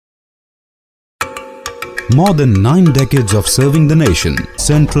More than 9 decades of serving the nation.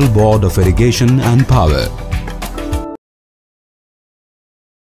 Central Board of Irrigation and Power.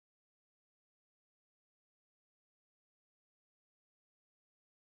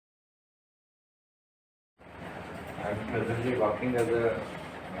 I am presently working as a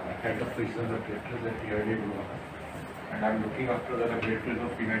head of regional regulators at ERDA Gurgaon, and I am looking after the regulators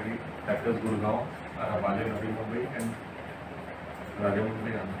of ERDA, that is Gurgaon, Navi Mumbai, and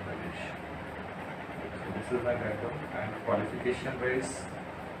Mumbai, Andhra Pradesh. So this is my background, and qualification wise,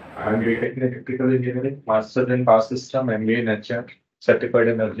 I am BTech in Electrical Engineering, Master's in Power System, MBA in HR, Certified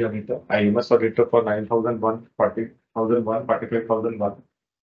Energy Auditor, IMS Auditor for 9001, 40,001, 45,001,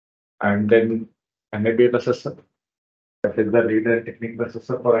 and then MBA Assessor. That is the lead and technical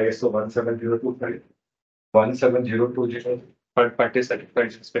assessor for ISO 17025, 17020, third party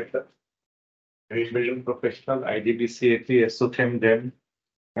certified inspector, rebuilding professional, IGBC, AT, SOChem, DEM,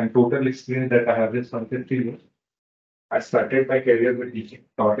 and total experience that I have is 150 years. I started my career with teaching,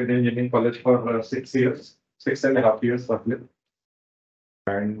 taught in engineering college for 6 years, 6.5 years roughly,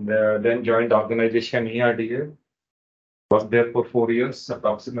 and then joined the organization ERDA, was there for 4 years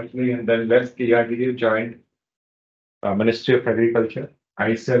approximately, and then left ERDA, joined Ministry of Agriculture,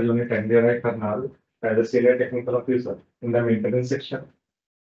 ICL Unit NDRI Karnal, as a senior technical officer in the maintenance section.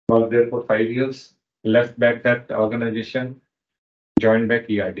 Was there for 5 years, left back that organization, joined back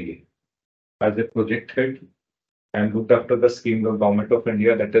ERDA as a project head and looked after the scheme of Government of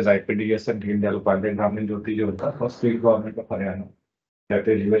India, that is IPDS and Deen Dayal Upadhyay Gramin Jyoti Yojana for state government of Haryana, that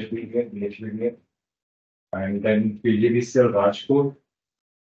is UHBDN, BHBDN, and then PGDC Rajkot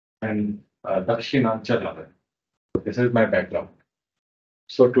and Dakshinanchal. This is my background.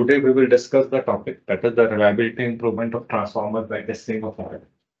 So today we will discuss the topic, that is the reliability improvement of transformers by testing of oil.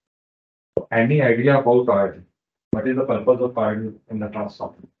 So any idea about oil? What is the purpose of oil in the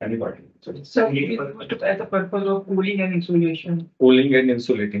transformer? Anybody? So as the purpose of cooling and insulation. Cooling and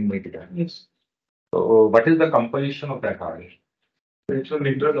insulating material. Yes. So what is the composition of that oil? It's a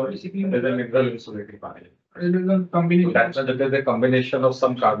mineral oil. Basically, it is a mineral insulating oil. It is a combination. So that is a combination of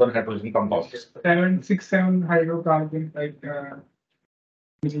some carbon hydrogen compounds. 7 hydrocarbon like.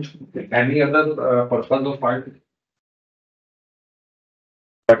 Any other purpose of oil?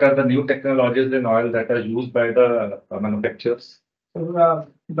 What are the new technologies in oil that are used by the manufacturers? So,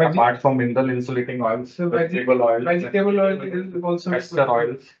 apart from mineral insulating oils, so vegetable oil, is also ester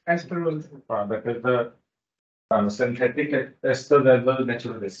oils. Ester oils. That is the synthetic ester as well as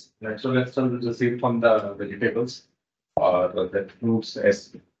natural ester. Natural ester is received from the vegetables or the fruits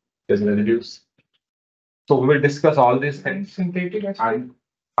as residues. So we will discuss all these things. Synthetic ester.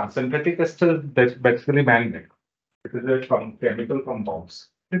 And synthetic ester is basically man-made. It is a chemical compounds.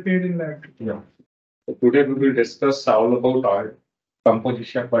 Prepared in lab. Yeah. So today we will discuss all about oil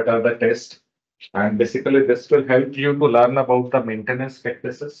composition, what are the tests, and basically this will help you to learn about the maintenance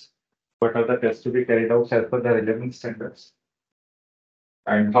practices, what are the tests to be carried out as per the relevant standards,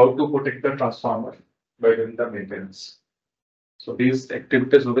 and how to protect the transformer by doing the maintenance. So these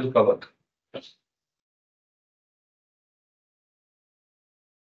activities we will cover.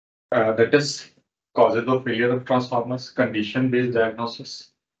 That is causes of failure of transformers, condition-based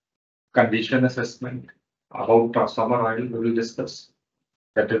diagnosis, condition assessment, about transformer oil we will discuss.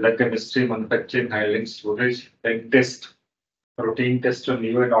 That is the chemistry, manufacturing, handling, storage, then test, routine test on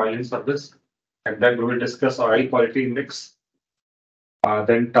new and oil in service. And then we will discuss oil quality index,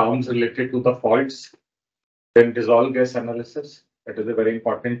 then terms related to the faults, then dissolved gas analysis. That is a very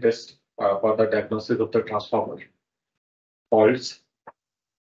important test for the diagnosis of the transformer faults.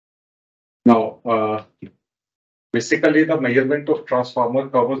 Now, basically the measurement of transformer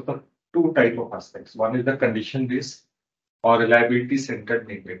covers the two types of aspects. One is the condition based or reliability centered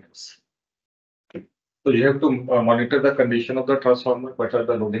maintenance. So you have to monitor the condition of the transformer, what are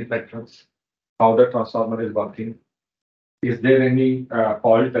the loading patterns, how the transformer is working. Is there any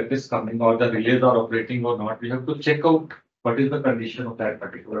fault that is coming or the relays are operating or not? We have to check out what is the condition of that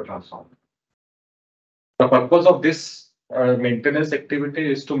particular transformer. The purpose of this maintenance activity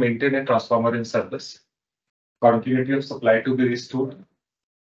is to maintain a transformer in service, continuity of supply to be restored,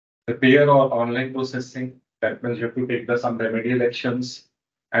 repair or online processing. That means you have to take some remedial actions,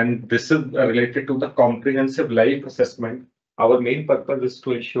 and this is related to the comprehensive life assessment. Our main purpose is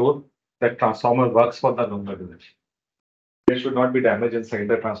to ensure that transformer works for the longer duration. There should not be damage inside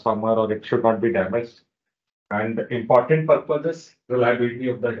the transformer, or it should not be damaged. And the important purpose is reliability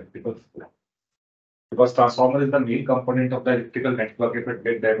of the electrical supply. Because transformer is the main component of the electrical network. If it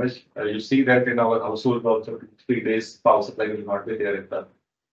gets damaged, you see that in our household also 3 days power supply will not be there if the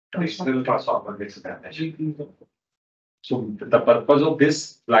additional transformer gets damaged. So the purpose of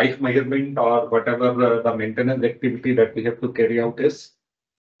this life measurement or whatever the maintenance activity that we have to carry out is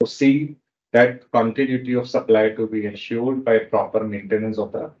to see that continuity of supply to be ensured by proper maintenance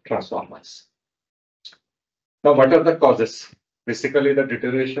of the transformers. Now, what are the causes? Basically, the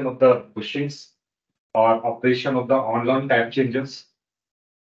deterioration of the bushings or operation of the on-on tap changes,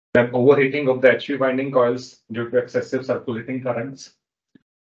 then overheating of the HV winding coils due to excessive circulating currents,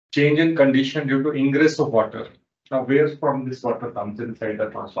 change in condition due to ingress of water. Now, where from this water comes inside the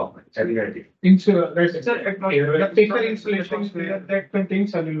transformer? Any idea? The paper insulation that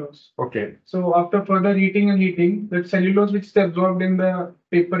contains cellulose. Okay. So after further heating and heating, that cellulose which is absorbed in the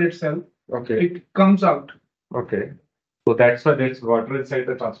paper itself, Okay. it comes out. Okay. So that's why there's water inside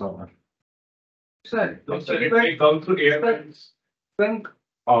the transformer. Sir, It will come through air vents when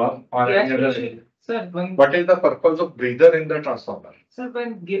or any other. pressure, sir, when What is the purpose of breather in the transformer? sir,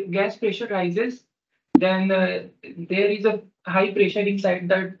 when gas pressure rises, then there is a high pressure inside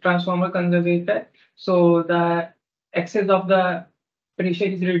the transformer conservator. So the excess of the pressure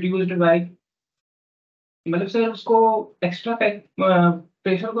is reduced by मतलब sir उसको extra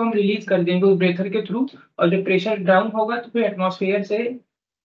pressure को हम release कर देंगे उस ब्रेथर के through और जब प्रेशर डाउन होगा तो फिर एटमॉस्फेयर से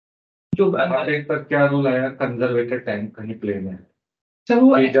जो पर क्या रूल आया कंजर्वेटर टैंक कहीं प्ले में सर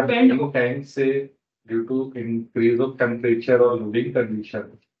वो जब एक्सपेंड टैंक से due to increase of temperature और लोडिंग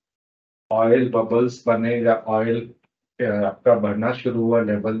कंडीशन ऑयल बबल्स बने या ऑयल आपका बढ़ना शुरू हुआ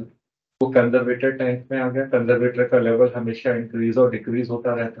लेवल वो कंजर्वेटर टैंक में आ गया। कंजर्वेटर का लेवल हमेशा इंक्रीज और डिक्रीज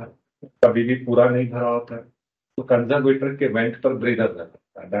होता रहता है, कभी भी पूरा नहीं भरा होता है। तो कंजर्वेटर के वेंट पर ब्रीदर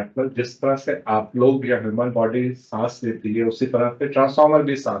रहता है। दैट मींस जिस तरह से आप लोग या ह्यूमन बॉडी सांस लेती है उसी तरह से ट्रांसफार्मर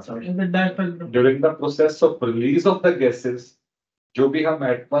भी सांस during the process of release of the gases जो भी हम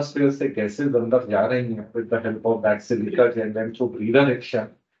एटमॉस्फेयर से गैसेस अंदर जा रही हैं with the help of that silica gel through breather action,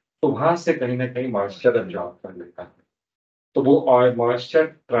 तो वहां से कहीं ना कहीं मॉइस्चर एब्जॉर्ब कर लेता है। तो वो मॉइस्चर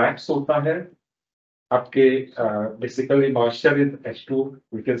ट्रैप्स होता है आपके basically moisture in H2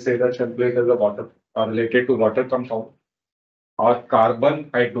 we can say that temperature as a water related to water compound और कार्बन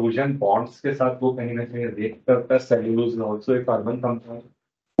हाइड्रोजन बॉन्ड्स के साथ वो कहीं ना कहीं रिएक्ट करता है। Cellulose also a carbon compound,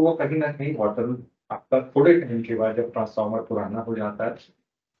 तो वो कहीं ना कहीं वाटर आपका थोड़े टाइम के बाद जब ट्रांसफार्मर पुराना हो जाता है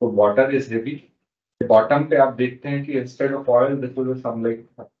तो वाटर इज हेवी। बॉटम पे आप देखते हैं कि instead of oil this will some like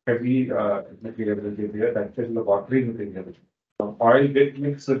heavy material here that is the watery material, so oil get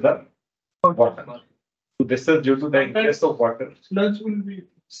mixed with the water, so this is due to the ingress of water.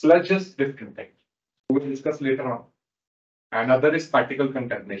 Sludge is different thing, we will discuss later on. Another is particle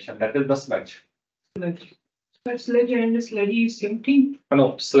contamination, that is the sludge. Sludge and slurry is same thing. No,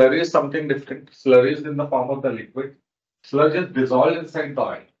 slurry is something different. Slurry is in the form of the liquid. Sludge is dissolved inside the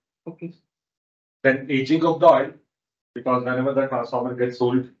oil. Okay. Then aging of the oil, because whenever the transformer gets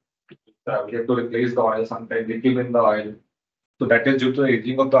sold, we have to replace the oil, sometimes they keep in the oil. So that is due to the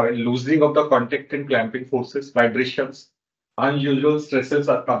aging of the oil, loosening of the contact and clamping forces, vibrations, unusual stresses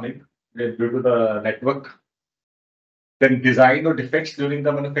are coming due to the network. Then design or defects during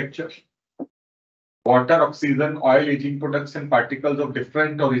the manufacture. Water, oxygen, oil aging products and particles of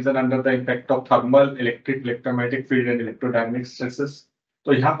different origin under the impact of thermal, electric, electromagnetic field and electrodynamic stresses.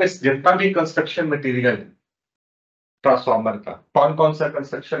 तो यहाँ पे जितना भी construction material है transformer का, कौन कौन सा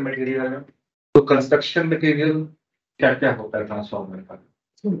कंस्ट्रक्शन मटेरियल है? तो कंस्ट्रक्शन मटेरियल क्या क्या होता है ट्रांसफार्मर का?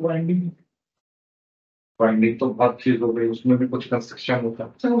 वाइंडिंग तो बहुत चीज हो गई, उसमें भी कुछ कंस्ट्रक्शन होता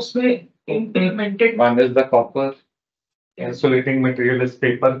है। सर उसमें implemented One is the copper insulating material is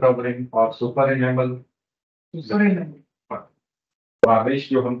paper covering और super enamel वार्निश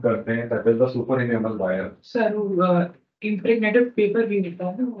जो हम करते हैं that is the super enamel wire. Sir impregnated paper भी होता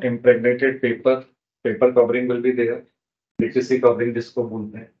है ना? Impregnated paper covering will be there. PVC covering जिसको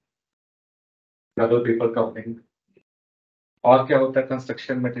बोलते हैं, double paper covering. और क्या होता है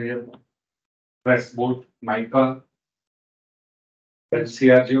कंस्ट्रक्शन मटेरियल में? Press board, mica,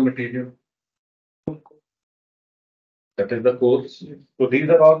 CRGO material, that is the core. So these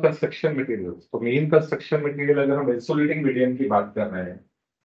are all construction materials. तो मेन कंस्ट्रक्शन मटेरियल अगर हम इंसुलेटिंग मीडियम की बात कर रहे हैं,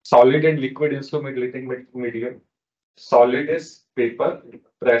 solid and liquid insulating medium, solid is paper,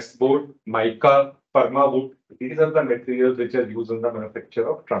 press board, mica, permawood. These are the materials which are used in the manufacture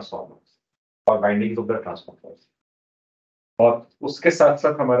of transformers or windings of the transformers. और उसके साथ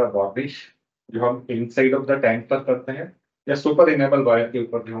साथ हमारा वार्निश जो हम इनसाइड ऑफ द टैंक पर करते हैं या सुपर इनेबल वायर के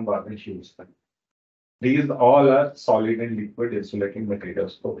ऊपर जो हम वार्निश यूज करते हैं, these all are solid and liquid insulating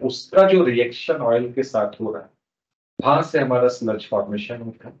materials. तो उसका जो रिएक्शन ऑयल के साथ हो रहा है वहां से हमारा स्लज फॉर्मेशन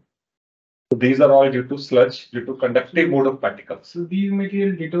होता है. So these are all due to sludge, due to conductive mode of particles. So these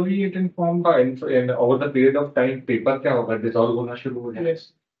material deteriorate and form. In over the period of time, paper क्या होगा? Dissolve होना शुरू हो जाएगा. Yes.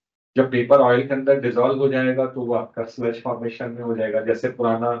 जब पेपर ऑयल के अंदर डिजोल्व हो जाएगा तो वो आपका स्लज फॉर्मेशन में हो जाएगा, जैसे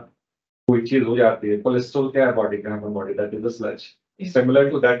पुराना कोई चीज हो जाती है। कोलेस्ट्रॉल क्या है बॉडी का, human body that is a sludge, similar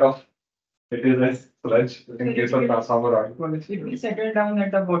to that of it is a sludge in case of transformer oil. It will settle down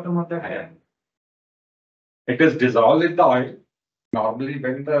at the bottom of the tank. It is dissolved in the oil. Normally,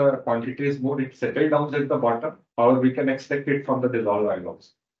 when the quantity is more, it settles down at the bottom, or we can expect it from the dissolved oil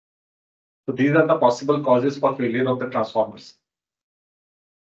also. So these are the possible causes for failure of the transformers.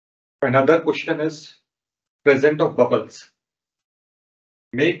 Another question is presence of bubbles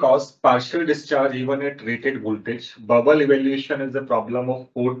may cause partial discharge even at rated voltage. Bubble evaluation is a problem of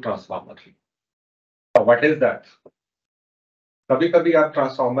old transformer. So what is that? कभी कभी आप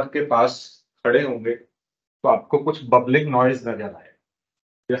transformer के पास खड़े होंगे तो आपको कुछ bubbling noise नजर आए,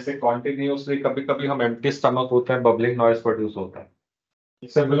 जैसे कॉन्टिन्यूसली कभी कभी हम एम्प्टी स्टमक होते हैं, बबलिंग नॉइज प्रोड्यूस होता है।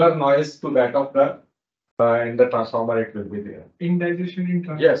 Similar noise to that of the in the transformer it will be there. Indigestion in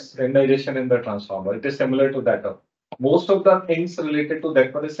transformer. Yes, indigestion in the transformer. It is similar to that of most of the things related to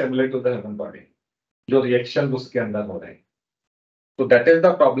that one is similar to the human body. जो reaction उसके अंदर हो रहे हैं. So that is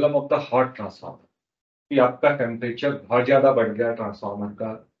the problem of the hot transformer. कि आपका temperature बहुत ज्यादा बढ़ गया ट्रांसफार्मर का,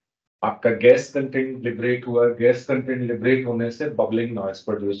 आपका गैस कंटेंट लिबरेट हुआ, गैस कंटेंट लिबरेट होने से बबलिंग नॉइज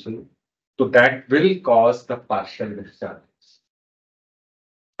प्रोड्यूस हुई, तो that will cause the partial discharge.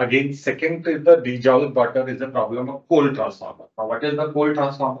 Again, second is the dissolved water is a problem of cold transformer. Now, what is the cold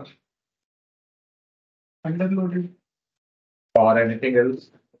transformer? Underloaded. Or anything else?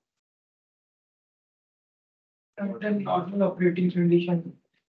 Under normal operating condition.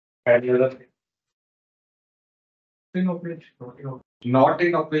 Any other thing? In operation. Not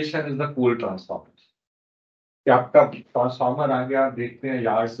in operation is the cold transformer. कि आपका transformer आ गया, देखते हैं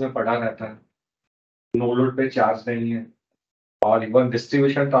yards में पड़ा रहता है, no load पे चार्ज नहीं है, और इवन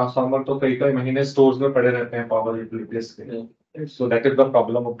डिस्ट्रीब्यूशन ट्रांसफार्मर तो कई कई महीने स्टोर्स में पड़े रहते हैं पावर यूटिलिटीज के. So that is the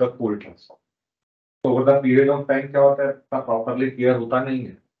problem of the cold transformer. तो over the period of time क्या होता है, प्रॉपरली क्लियर होता नहीं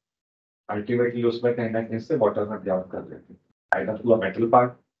है, अल्टीमेटली उसमें कहीं ना कहीं से वाटर में अब्जॉर्ब कर लेते हैं. आइदर थ्रू मेटल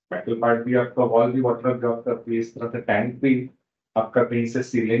पार्ट भी आपका वॉल भी वाटर अब्जॉर्ब करती है, इस तरह से टैंक भी आपका कहीं से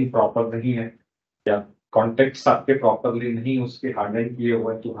सीलिंग प्रॉपर नहीं है या कॉन्टेक्ट्स आपके प्रॉपरली नहीं उसके हार्डन किए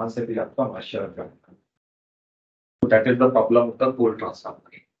हुए, तो वहां से भी आपका मॉइस्चर अब्जॉर्ब करता है. So that is the problem of the cold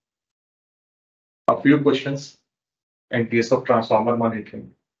transformer. A few questions in case of transformer monitoring.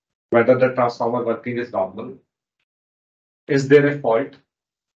 Whether the transformer working is normal. Is there a fault?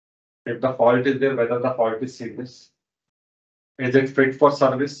 If the fault is there, whether the fault is serious. Is it fit for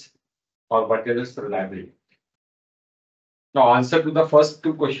service? Or what is its reliability? Now answer to the first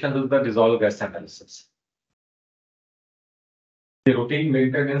two questions is the dissolved gas analysis. Routine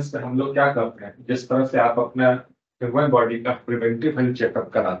maintenance में हम लोग क्या करते हैं, जिस तरह से आप अपना ह्यूमन बॉडी का प्रिवेंटिव हेल्थ चेकअप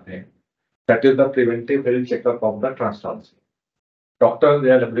कराते हैं, that is the preventive health checkup of the transformer. Doctor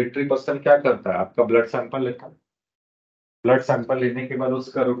या लेबोरेटरी पर्सन क्या करता है, आपका ब्लड सैंपल लेता है, ब्लड सैंपल लेने के बाद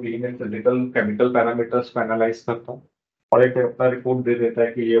उसका रूटीन में फिजिकल केमिकल पैरामीटर्स को एनालाइज करता है और एक अपना रिपोर्ट दे देता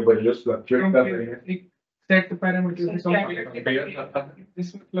है कि ये वैल्यूज फ्लक्चुएट कर रहे हैं. सेट पैरामीटर्स कंपेयर करता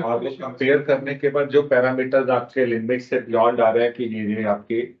है, और वो कंपेयर करने के बाद जो पैरामीटर्स आपके लिमिट से बियॉन्ड आ रहे हैं कि ये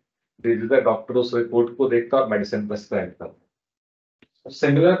आपके डॉक्टर उस रिपोर्ट को देखता और मेडिसिन प्रेस्क्राइब करता है.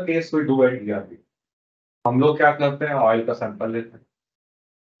 Similar case we do at ERDA. हम लोग क्या करते हैं, ऑयल का सैंपल लेते हैं,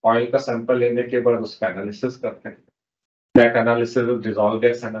 ऑयल का सैंपल लेने के बाद उसका एनालिसिस करते हैं. That analysis is dissolved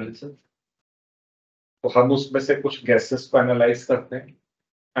gas analysis. तो हम उसमें से कुछ गैसेस को एनालाइज करते हैं,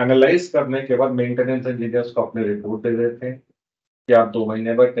 एनालाइज करने के बाद मेंटेनेंस इंजीनियर्स को अपने रिपोर्ट दे देते हैं कि आप 2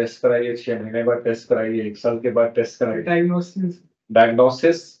 महीने बाद टेस्ट कराइए, 6 महीने बाद टेस्ट कराइए, 1 साल के बाद टेस्ट कराइए.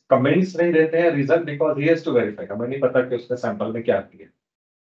 डायग्नोसिस कमेंट्स नहीं देते हैं, reason because he has to verify, हमें नहीं पता कि उसने सैंपल में क्या किया.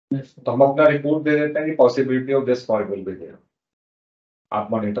 तो हम अपना रिपोर्ट दे देते हैं कि possibility of this fault will be there.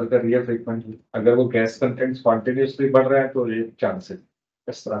 आप मॉनिटर करिए फ्रीक्वेंटली, अगर वो गैस कंटेंट्स कॉन्टिन्यूसली बढ़ रहे हैं तो ये चांसेस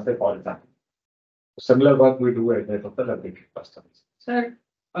इस तरह से फॉल्ट है. Similar work we do at that of the laboratory person. Sir,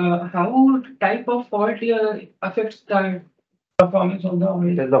 how type of fault affects the performance of the oil?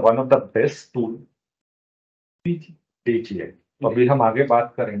 It is the one of the best tool. DGA. तो अभी हम आगे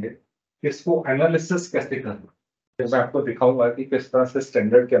बात करेंगे कि इसको analysis कैसे करना. मैं आपको दिखाऊंगा कि किस तरह से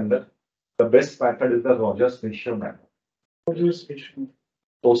स्टैंडर्ड के अंदर the best method is the Rogers ratio method.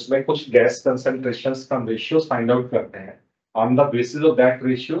 तो उसमें कुछ गैस कंसंट्रेशंस का रेशियोस फाइंड आउट करते हैं. On the basis of that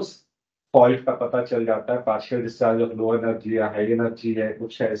ratios fault का पता चल जाता है, partial discharge of low energy या हाई एनर्जी है,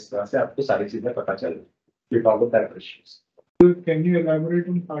 कुछ है, इस तरह से आपको सारी चीजें पता चल जाती है. Can you elaborate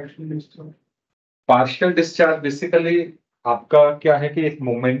on partial discharge? Partial discharge basically आपका क्या है कि एक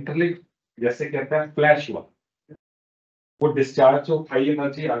मोमेंटली जैसे कहते हैं फ्लैश हुआ, वो डिस्चार्ज जो हाई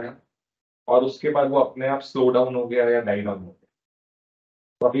एनर्जी आया और उसके बाद वो अपने आप स्लो डाउन हो गया या डाई डाउन हो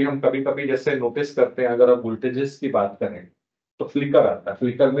गया. तो अभी हम कभी कभी जैसे नोटिस करते हैं, अगर आप वोल्टेजेस की बात करें तो फ्लिकर आता है,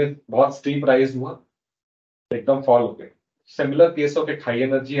 फ्लिकर में बहुत स्टीप राइज हुआ, एकदम फॉल हो गए। सिमिलर केस ऑफ एक हाई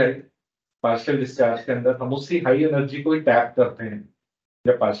एनर्जी आई पार्शियल डिस्चार्ज के अंदर, हम उसी हाई एनर्जी को ही टैप करते हैं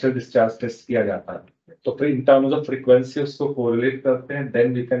जब पार्शियल डिस्चार्ज टेस्ट किया जाता है। तो फिर इन टर्म्स ऑफ फ्रीक्वेंसी उसको कोरिलेट करते हैं,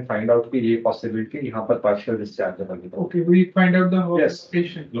 then we can find out कि ये पॉसिबिलिटी यहाँ पर पार्शियल डिस्चार्ज है। Okay, we find out the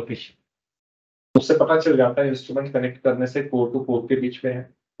location, उससे पता चल जाता है इंस्ट्रूमेंट कनेक्ट करने से कोर टू कोर के बीच में है,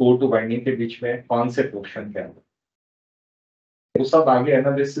 कोर टू वाइंडिंग के बीच में है, कौन से पोर्शन के अंदर। वो सब आगे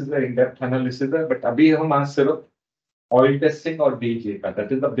एनालिसिस है, इन डेप्थ एनालिसिस है, बट अभी हम आज सिर्फ ऑयल टेस्टिंग और डीजे का,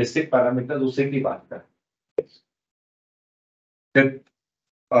 that is the basic parameter, उसी की बात करें।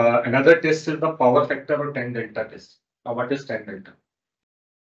 Another test is the power factor or tan delta test. Now, what is tan delta?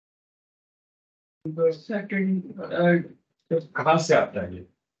 The second, कहाँ से आता है ये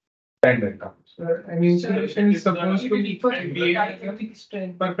tan delta? an insulation is supposed to be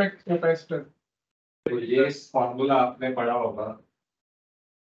perfect capacitor. तो ये फॉर्मूला आपने पढ़ा होगा।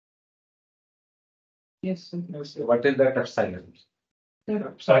 Yes, sir. What is that epsilon?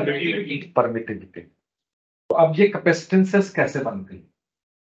 Permittivity. Permittivity. तो अब ये कैपेसिटेंसेस कैसे बनती है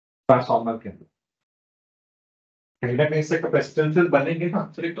ट्रांसफार्मर के अंदर? कहीं ना कहीं से कैपेसिटेंसेस बनेंगे ना,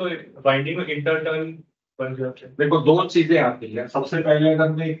 फिर तो वाइंडिंग में इंटरटर्न बन जाते हैं। देखो दो चीजें आती है, सबसे पहले अगर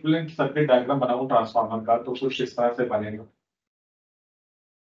मैं इक्विवेलेंट सर्किट डायग्राम बनाऊं ट्रांसफार्मर का तो कुछ इस तरह से बनेगा।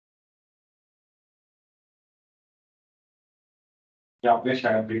 या आपने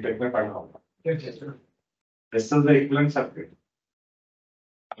शायद बीटेक में पढ़ा होगा। This is the equivalent circuit.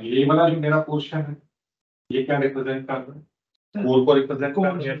 ये वाला जो मेरा पोर्शन है ये क्या रिप्रेजेंट कर रहा है? कोर को रिप्रेजेंट कर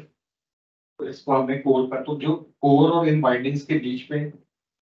रहा है। तो इसको हमने कोर का, तो जो कोर और इन वाइंडिंग्स के बीच में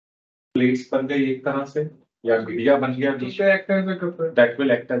प्लेट्स बन गई एक तरह से, या मीडिया बन गया बीच में, that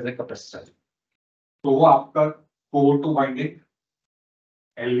will act as a capacitor. तो वो आपका core two winding,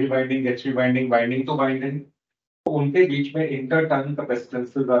 LV winding, HV winding, winding two winding, तो उनके बीच में इंटरटर्न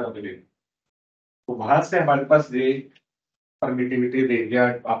कैपेसिटेंसेस आर अवेलेबल। तो वहां से हमारे पास ये परमिटिविटी दे दिया,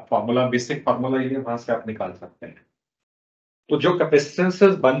 आप फॉर्मूला, बेसिक फॉर्मूला ये वहां से आप निकाल सकते हैं। तो जो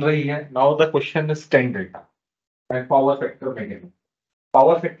कैपेसिटेंसेस बन रही है, now the question is tan delta and power factor minimum.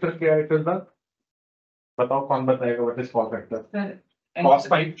 Power factor क्या है? बताओ कौन बताएगा what is power factor? Cos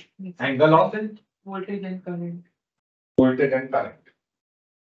phi, angle of voltage and current. Voltage and current.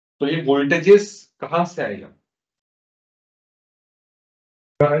 तो ये वोल्टेजेस कहां से आएगा,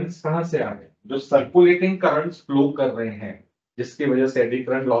 करंट्स कहां से आ रहे हैं? जो सर्कुलेटिंग करंट्स फ्लो कर रहे हैं, जिसकी वजह से एडी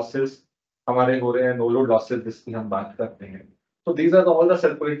करंट लॉसेस हमारे हो रहे हैं, नो लोड लॉसेस जिसकी हम बात करते हैं। तो these are all the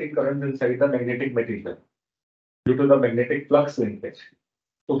circulating currents inside the magnetic material due to the magnetic flux linkage.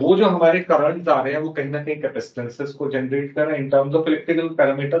 तो वो जो हमारे करंट्स आ रहे हैं वो कहीं ना कहीं कैपेसिटेंसेस को जनरेट कर रहे हैं in terms of electrical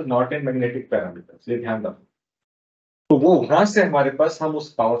parameters, not in magnetic parameters, ये ध्यान रखो। तो वो वहां से हमारे पास हम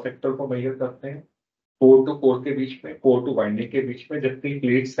उस पावर फैक्टर को मेजर करते हैं कोर टू कोर के बीच में, कोर टू वाइंडिंग के बीच में, जितनी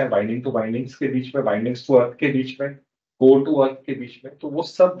प्लेट्स हैं वाइंडिंग टू वाइंडिंग्स के बीच में, वाइंडिंग्स टू अर्थ के बीच में, कोर टू अर्थ के बीच में। तो वो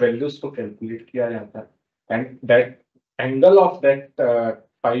सब वैल्यूज को कैलकुलेट किया जाता है and that angle of that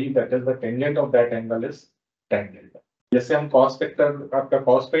phi, that is the tangent of that angle is tan delta. जैसे हम कॉस फैक्टर आपका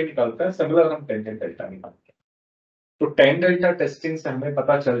कॉस फाई निकालते हैं, सिमिलर हम टेंजेंट डेल्टा निकालते हैं। तो tan डेल्टा टेस्टिंग से हमें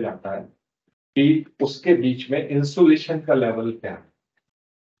पता चल जाता है कि उसके बीच में इंसुलेशन का लेवल क्या है।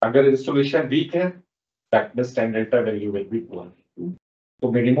 अगर इंसुलेशन वीक है, that means tan delta value will be poor.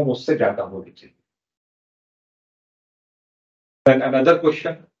 तो मिनिमम उससे ज्यादा होनी चाहिए। Then another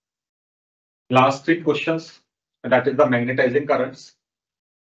question, last three questions, that is the magnetizing currents.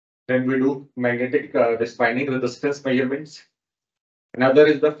 Then we do magnetic this winding resistance measurements. Another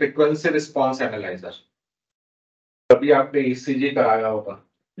is the frequency response analyzer. कभी आपने ECG कराया होगा,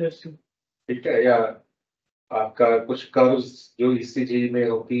 ठीक है, या आपका कुछ कर्व्स जो ECG में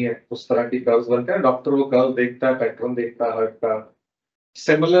होती हैं उस तरह की कर्व्स बनते हैं, डॉक्टर वो कर्व देखता है, पैटर्न देखता है हर्ट का।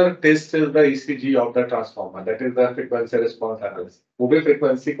 Similar taste is the ECG of the transformer, that is the frequency response analysis. वो भी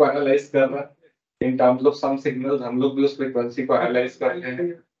फ्रीक्वेंसी को एनालाइज कर रहा है in terms of some signals, हम लोग भी उस फ्रीक्वेंसी को एनालाइज करते हैं।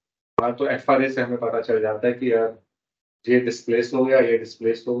 हाँ, तो FRA से हमें पता चल जाता है कि यार ये डिस्प्लेस हो गया, ये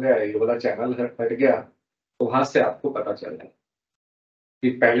डिस्प्लेस हो गया, ये वाला चैनल हट गया। तो वहां से आपको पता चल जाए कि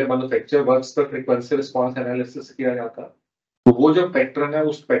पहले मैन्युफैक्चर वर्क्स पर फ्रीक्वेंसी रिस्पांस एनालिसिस किया जाता है। तो वो जो पैटर्न है,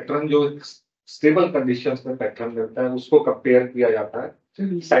 उस पैटर्न जो स्टेबल कंडीशंस में पैटर्न मिलता है, उसको कंपेयर किया जाता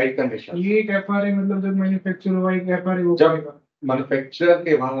है साइड कंडीशन। ये एक FRA मतलब जब मैन्युफैक्चर हुआ एक FRA वो जब मैन्युफैक्चरर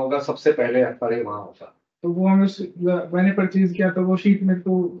के वहां होगा, सबसे पहले FRA वहां होगा। तो वो हमें मैंने परचेज किया तो वो शीट में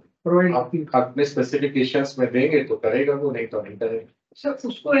तो प्रोवाइड अपने स्पेसिफिकेशंस में देंगे तो करेगा, वो नहीं तो नहीं करेगा। सर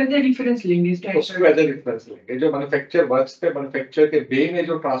उसको एज ए रेफरेंस लेंगे, उसको एज ए रेफरेंस लेंगे। जो मैन्युफैक्चर वर्क्स पे मैन्युफैक्चर के बे में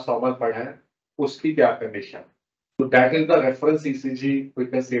जो ट्रांसफार्मर पड़ा है उसकी क्या condition, So that is the reference ECG, we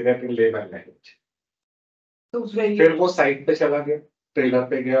can say that in layman language. So very फिर वो साइट पे चला गया, ट्रेलर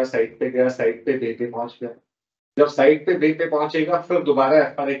पे गया, साइट पे बे पे पहुंच गया. जब साइट पे बे पे पहुंचेगा फिर दोबारा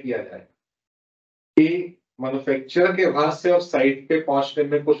एफआरए किया जाए कि मैन्युफैक्चरर के वहां से और साइट पे पहुंचने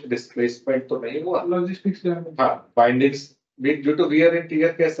में कुछ डिस्प्लेसमेंट तो नहीं हुआ. लॉजिस्टिक्स हाँ, bindings due to wear and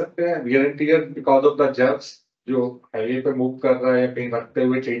tear कह सकते हैं. Wear and tear because of the jerks जो हाईवे पे मूव कर रहा है या कहीं रखते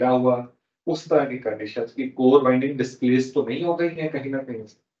हुए टेढ़ा हुआ, उस तरह की कंडीशंस की कोर बाइंडिंग डिस्प्लेस तो नहीं हो गई है कहीं ना कहीं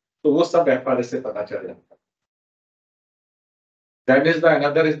से, तो वो सब एफआरए से पता चल जाता है. That is the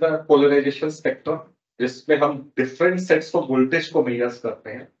another is the polarization spectrum, जिसमें हम डिफरेंट सेट्स ऑफ वोल्टेज को मेजर करते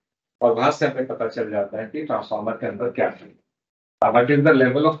हैं और वहां से हमें पता चल जाता है कि ट्रांसफार्मर के अंदर क्या है. What is the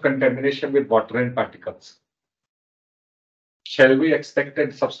level of contamination with water and particles? Shall we expect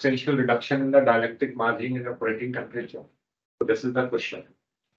a substantial reduction in the dielectric margin in operating temperature? So this is the question.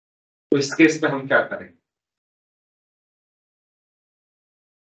 तो इस केस में हम क्या करें?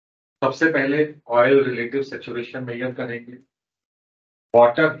 सबसे पहले ऑयल रिलेटिव सैचुरेशन मेजर करेंगे.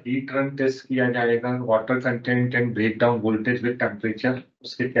 Water heat run test किया जाएगा. Water content and break down voltage with temperature,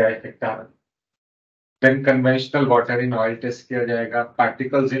 उसके क्या इफेक्ट आ रहा है. Then conventional water in oil test किया जाएगा.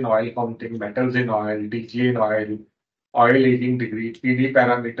 Particles in oil counting, metals in oil, DGA in oil, oil ageing degree, PD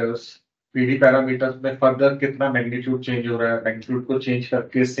parameters. PD parameters में further कितना magnitude change हो रहा है, मैग्नीट्यूड को चेंज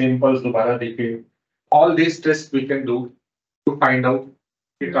करके सेम पल्स दोबारा देखे. All this test we can do to find out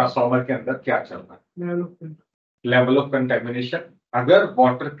कि ट्रांसफार्मर के अंदर क्या चल रहा है. लेवल ऑफ कंटेमिनेशन अगर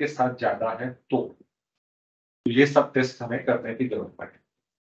वाटर के साथ ज्यादा है तो ये सब टेस्ट हमें करने की जरूरत पड़े.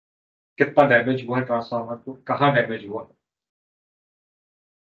 कितना डैमेज हुआ है ट्रांसफार्मर को, कहाँ डैमेज हुआ.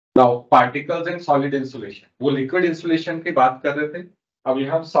 Now particles and solid insulation, वो लिक्विड इंसुलेशन की बात कर रहे थे, अब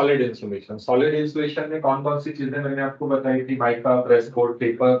यहाँ सॉलिड इंसुलेशन. सॉलिड इंसुलेशन में कौन कौन सी चीजें मैंने आपको बताई थी. Mica, press board,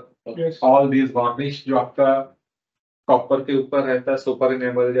 paper, all these varnish जो आपका कॉपर के ऊपर रहता है, सुपर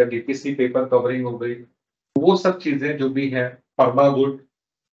इनेबल या डीपीसी पेपर कवरिंग हो गई, वो सब चीजें जो भी है. पर्मावुड,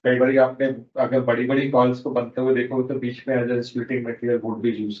 कई बार आपने अगर बड़ी बड़ी कॉल्स को बनते हुए देखो तो बीच में एज इंसुलेटिंग मटेरियल वुड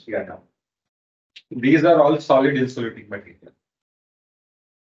भी यूज किया जाता. These are all solid insulating material.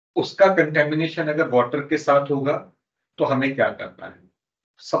 उसका कंटेमिनेशन अगर वाटर के साथ होगा तो हमें क्या करना है.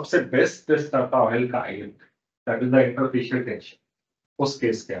 सबसे बेस्ट टेस्ट आता है ऑयल का ion, that is the interfacial tension उस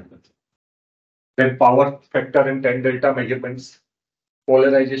केस के अंदर. Then power factor and tan delta measurements,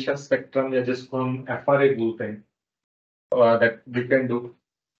 polarisation spectrum या जिसको हम एफआरए बोलते हैं, that we can do.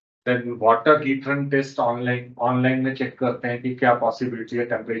 Then water heat run test online में चेक करते हैं कि क्या पॉसिबिलिटी है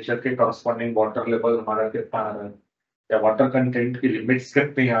टेम्परेचर के करस्पॉन्डिंग वाटर लेवल हमारा कितना आ रहा है या वाटर कंटेंट की लिमिट्स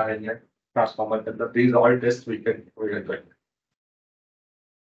कितनी आ रही है ट्रांसफार्मर के अंदर. These all test we can do.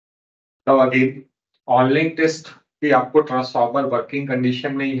 तो अगेन ऑनलाइन टेस्ट कि आपको ट्रांसफार्मर वर्किंग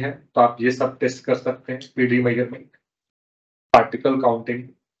कंडीशन में ही है तो आप ये सब टेस्ट कर सकते हैं. PD measurement, particle counting,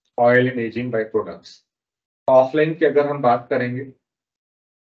 oil and ageing by products. Offline की अगर हम बात करेंगे,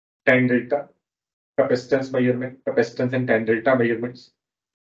 tan delta capacitance measurement, capacitance and tan delta measurements,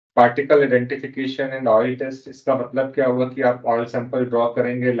 particle identification and oil test. इसका मतलब क्या हुआ कि आप ऑयल सैंपल ड्रॉ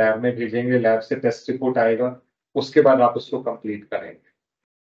करेंगे, लैब में भेजेंगे, लैब से टेस्ट रिपोर्ट आएगा, उसके बाद आप उसको कंप्लीट करेंगे.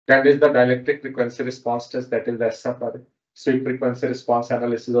 That is the dielectric frequency response test, that is the SFR, sweep frequency response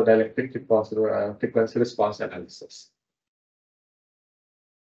analysis or dielectric frequency response analysis.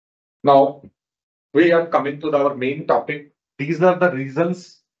 Now we are coming to our main topic. These are the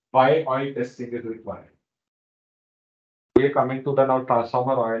reasons why oil testing is required. We are coming to the now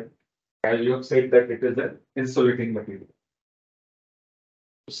transformer oil. As you have said that it is an insulating material.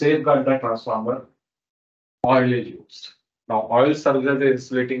 To safeguard the transformer, oil is used. Now, oil serves as an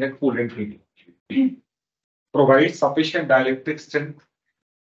insulating and coolant medium. Provides sufficient dielectric strength.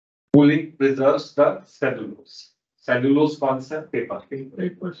 Cooling preserves the cellulose. Cellulose कौन सा? Paper.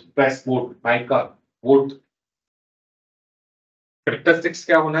 Press board, mica, would. Characteristics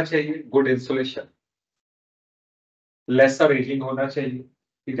क्या होना चाहिए? Good insulation, laser ageing होना चाहिए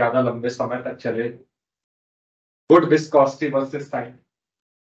कि ज्यादा लंबे समय तक चले. Good viscosity versus time.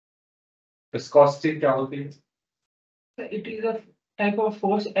 Viscosity क्या होती है? It is a type of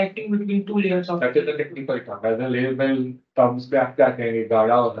force acting between two layers of. That is the technical term. As a layman terms पे आप क्या कहेंगे?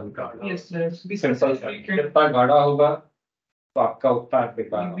 गाढ़ा और हल्का. Yes, yes. सिंपल. कितना गाढ़ा होगा तो आपका उतना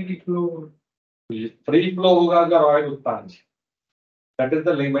Free flow. फ्री फ्लो होगा अगर ऑयल उतना अच्छा. That is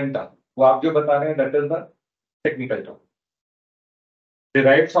the layman term. वो आप जो बता रहे हैं that is the technical term.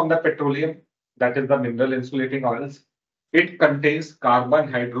 Derived from the petroleum, that is the mineral insulating oils. It contains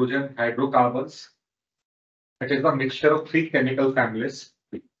carbon, hydrogen, hydrocarbons. It is a mixture of three chemical families,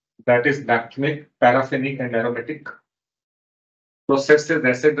 that is naphthenic, paraffinic, and aromatic. Processes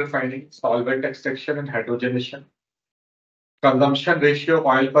acid refining, solvent extraction, and hydrogenation. Consumption ratio of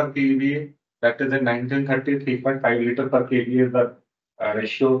oil per kVA, that is in 1930, 3.5 liter per kVA is the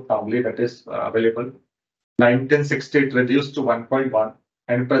ratio normally that is available. 1960 it reduced to 1.1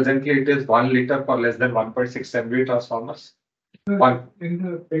 and presently it is 1 liter for less than 1.6 MVA transformers. In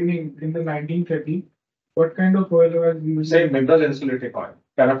the beginning, in the 1930, what kind of oil was used? Same mineral insulating oil,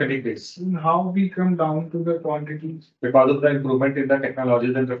 paraffinic base. And how we come down to the quantities? Because of the improvement in the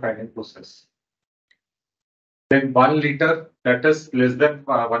technologies and refining process. Then 1 liter, that is less than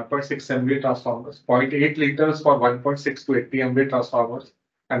 1.6 MVA transformers, 0.8 liters for 1.6 to 80 MVA transformers,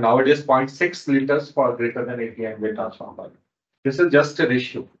 and nowadays 0.6 liters for greater than 80 MVA transformer. This is just a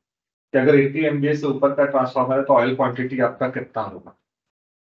ratio. कि अगर 80 MVA से ऊपर का transformer है तो oil quantity आपका कितना होगा,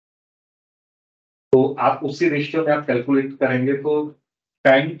 तो आप उसी रेशियो में आप कैलकुलेट करेंगे तो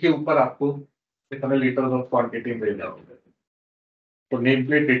टैंक के ऊपर आपको कितने लीटर ऑफ क्वांटिटी मिल जाओगे। तो नेम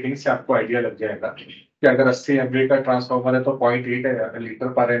प्लेट रेटिंग से आपको आइडिया लग जाएगा कि अगर 80 MVA का ट्रांसफार्मर है तो 0.8 है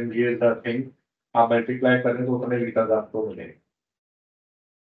लीटर पर MVA द थिंग, आप मल्टीप्लाई करें तो उतने लीटर आपको मिलेंगे।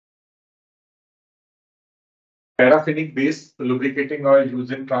 Paraffinic based lubricating oil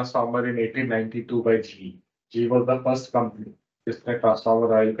used in transformer in 1892 by GE. GE was the first company जिसने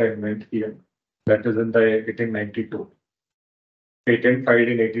ट्रांसफार्मर ऑयल का इन्वेंट किया, that is in the 1892. Patent filed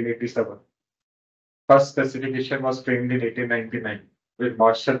in 1887. First specification was framed in 1899 with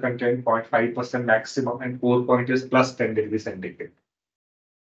moisture content 0.5% maximum and core point is plus 10 degrees centigrade.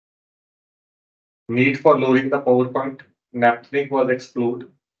 Need for lowering the power point, naphthalene was explored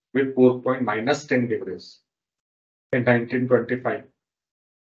with core point minus 10 degrees in 1925.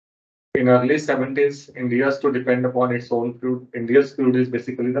 In early 70s, India has to depend upon its own crude. India's crude is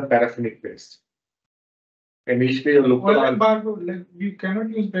basically the paraffinic based. Initially, a local Oil embargo, like we cannot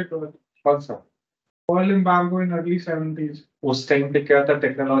use that oil. also. Oil embargo in early 70s. उस time पे क्या था,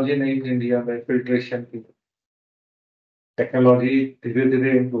 technology नहीं थी India में filtration की। Technology धीरे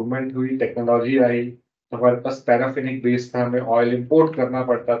धीरे इम्प्रूवमेंट हुई, टेक्नोलॉजी आई तो हमारे पास पैराफिनिक बेस था, हमें ऑयल इंपोर्ट करना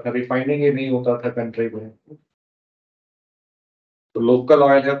पड़ता था, रिफाइनिंग ही नहीं होता था कंट्री में। तो लोकल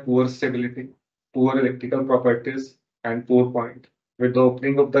ऑयल है poor stability, poor electrical properties and poor point. With the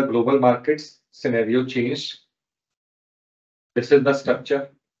opening of the global markets scenario changed. This is the structure,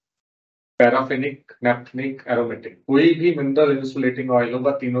 paraffinic, नैप्थेनिक, aromatic. कोई भी मिनरल इंसुलेटिंग ऑयल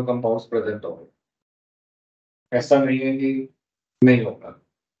होगा, तीनों कंपाउंड्स प्रेजेंट होंगे, ऐसा नहीं है कि नहीं होगा।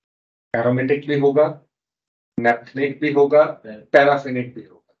 एरोमेटिक भी होगा, नैप्थेनिक भी होगा, पैराफिनिक भी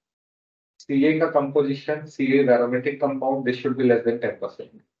होगा। सीए का composition, CA aromatic compound, this should be less than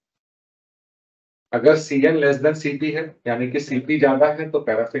 10%। अगर सीएन लेस देन सीपी है, यानी कि सीपी ज्यादा है तो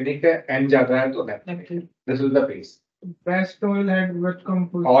पैराफिनिक है, एन ज्यादा है तो नैप्थेनिक है। This is the base. Best oil had what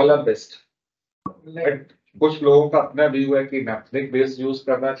composition? All are best. Like, कुछ लोगों का अपना व्यू है कि नैप्थेनिक बेस यूज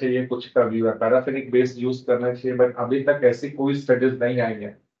करना चाहिए, कुछ का व्यू है पैराफिनिक बेस यूज करना चाहिए, बट अभी तक ऐसी कोई स्टडीज नहीं आई है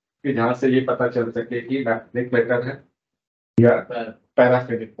कि जहां से ये पता चल सके कि नैप्थेनिक बेटर है या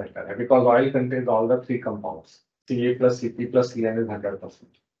पैराफिनिक बेटर है, because oil contains all the three compounds. CA plus CP plus CN is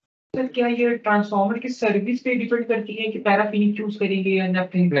 100%। Sir क्या ये ट्रांसफार्मर की सर्विस पे डिपेंड करती है कि पैराफिनिक चूज करेंगे या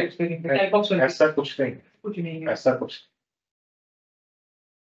नैप्थेनिक चूज करेंगे? टाइप ऑफ सर्विस ऐसा कुछ नहीं, कुछ नहीं है। ऐसा कुछ।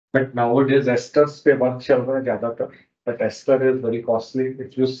 बट नाउअडेज एस्टर्स पे वर्क चल रहा है ज्यादातर, but ester is very costly.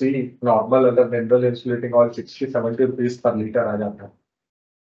 If you see normal other mineral insulating oil 60-70 rupees per liter आ जाता है,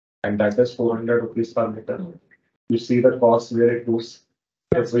 and that is 400 rupees per liter. You see the cost where it goes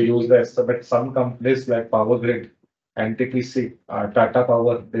if we use the ester. But some companies like Power Grid, NTPC, Tata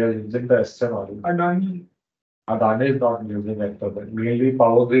Power, they are using the ester oil. Adani is not using ester, but mainly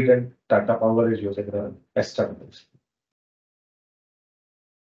Power Grid and Tata Power is using the ester oil.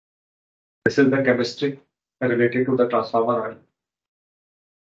 This is the chemistry related to the transformer oil.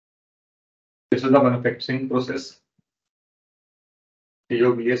 This is the manufacturing process.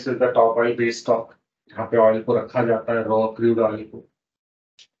 TOBS is the top oil base stock, जहाँ पे oil को रखा जाता है, raw crude oil को.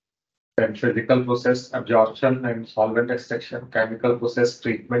 Then physical process, absorption and solvent extraction, chemical process,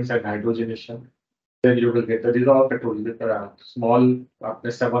 treatments and hydrogenation. Then you will get the these are petroleum small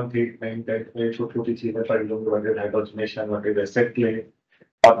आपने 7, 8, 9, 10 छोटी-छोटी चीजें पढ़ लो, what is hydrogenation, what is acid clay,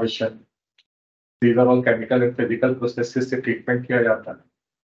 formation. These are all chemical and physical processes से treatment किया जाता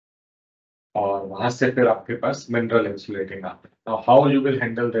है और वहां से फिर आपके पास मिनरल इंसुलेटिंग आता है। Now how you will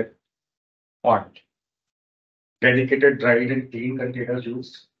handle that point? Dedicated dried and clean containers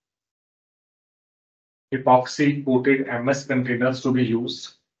used. Epoxy coated MS containers to be used.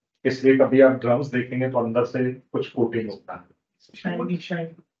 इसलिए कभी आप ड्रम्स देखेंगे तो अंदर से कुछ कोटिंग होता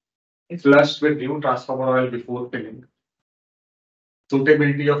है। Flushed with new transformer oil before filling.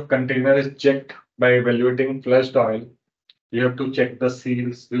 Suitability of container is checked by evaluating flushed oil. You have to check the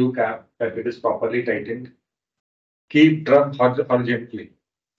seal, screw cap, that it is properly tightened. Keep drum urgently.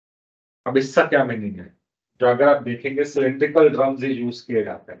 अब इसका क्या meaning है? जो अगर आप देखेंगे cylindrical drums ही use किए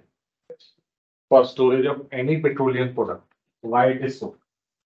जाते हैं for storage of any petroleum product. Why it is so?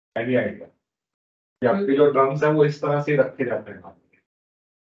 Any idea? आपके जो ड्रम्स हैं वो इस तरह से रखे जाते हैं